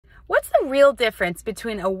the real difference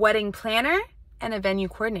between a wedding planner and a venue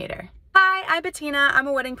coordinator? Hi, I'm Bettina. I'm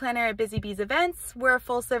a wedding planner at Busy Bees Events. We're a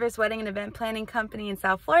full-service wedding and event planning company in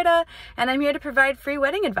South Florida, and I'm here to provide free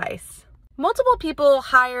wedding advice. Multiple people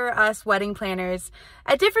hire us wedding planners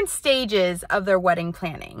at different stages of their wedding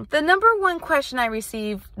planning. The number one question I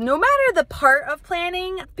receive, no matter the part of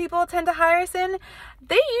planning people tend to hire us in,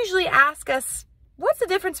 they usually ask us, what's the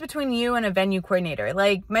difference between you and a venue coordinator?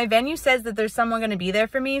 Like, my venue says that there's someone going to be there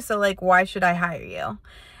for me, so like, why should I hire you?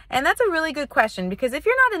 And that's a really good question, because if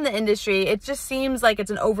you're not in the industry, it just seems like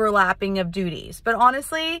it's an overlapping of duties. But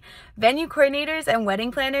honestly, venue coordinators and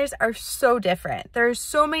wedding planners are so different. There's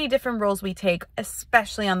so many different roles we take,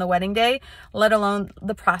 especially on the wedding day, let alone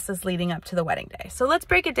the process leading up to the wedding day. So let's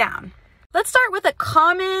break it down. Let's start with a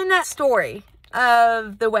common story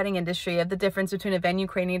of the wedding industry, of the difference between a venue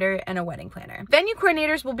coordinator and a wedding planner. Venue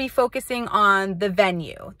coordinators will be focusing on the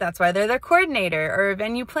venue. That's why they're the coordinator or a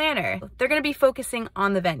venue planner. They're going to be focusing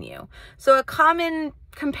on the venue. So a common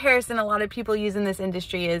comparison a lot of people use in this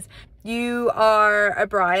industry is you are a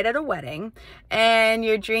bride at a wedding and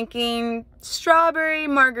you're drinking strawberry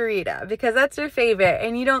margarita because that's your favorite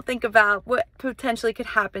and you don't think about what potentially could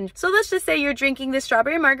happen. So let's just say you're drinking this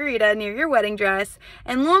strawberry margarita near your wedding dress,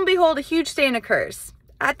 and lo and behold, a huge stain occurs.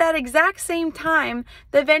 At that exact same time,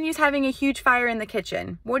 the venue's having a huge fire in the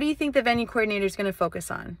kitchen. What do you think the venue coordinator is going to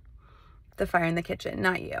focus on? The fire in the kitchen,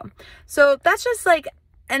 not you. So that's just like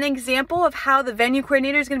an example of how the venue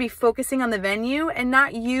coordinator is going to be focusing on the venue and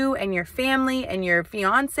not you and your family and your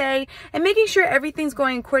fiance, and making sure everything's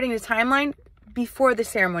going according to timeline before the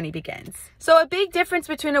ceremony begins. So a big difference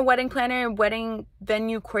between a wedding planner and wedding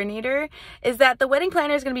venue coordinator is that the wedding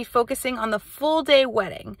planner is going to be focusing on the full day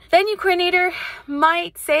wedding. Venue coordinator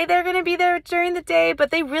might say they're going to be there during the day, but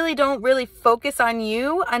they really don't focus on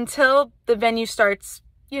you until the venue starts,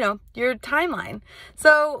 you know, your timeline.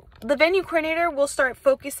 So the venue coordinator will start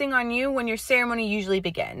focusing on you when your ceremony usually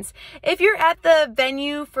begins. If you're at the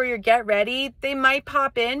venue for your get ready, they might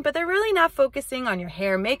pop in, but they're really not focusing on your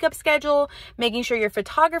hair and makeup schedule, making sure your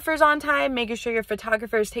photographer's on time, making sure your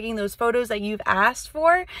photographer is taking those photos that you've asked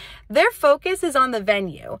for. Their focus is on the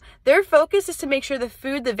venue. Their focus is to make sure the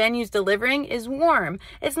food the venue's delivering is warm.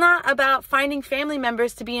 It's not about finding family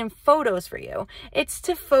members to be in photos for you. It's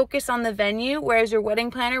to focus on the venue, whereas your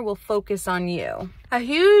wedding planner will focus on you. A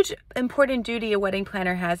huge important duty a wedding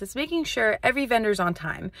planner has is making sure every vendor's on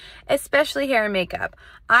time, especially hair and makeup.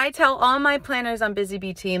 I tell all my planners on Busy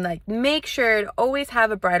Bee team, like, make sure to always have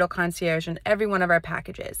a bridal concierge in every one of our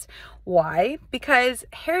packages. Why? Because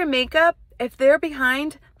hair and makeup, if they're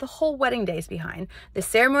behind, the whole wedding day's behind. The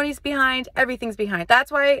ceremony's behind, everything's behind. That's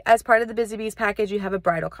why as part of the Busy Bees package, you have a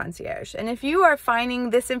bridal concierge. And if you are finding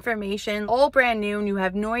this information all brand new and you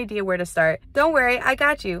have no idea where to start, don't worry, I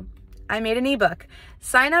got you. I made an ebook.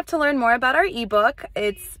 Sign up to learn more about our ebook.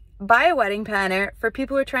 It's by a wedding planner for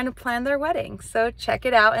people who are trying to plan their wedding. So check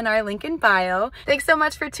it out in our link in bio. Thanks so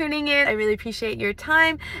much for tuning in. I really appreciate your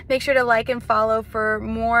time. Make sure to like and follow for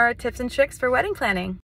more tips and tricks for wedding planning.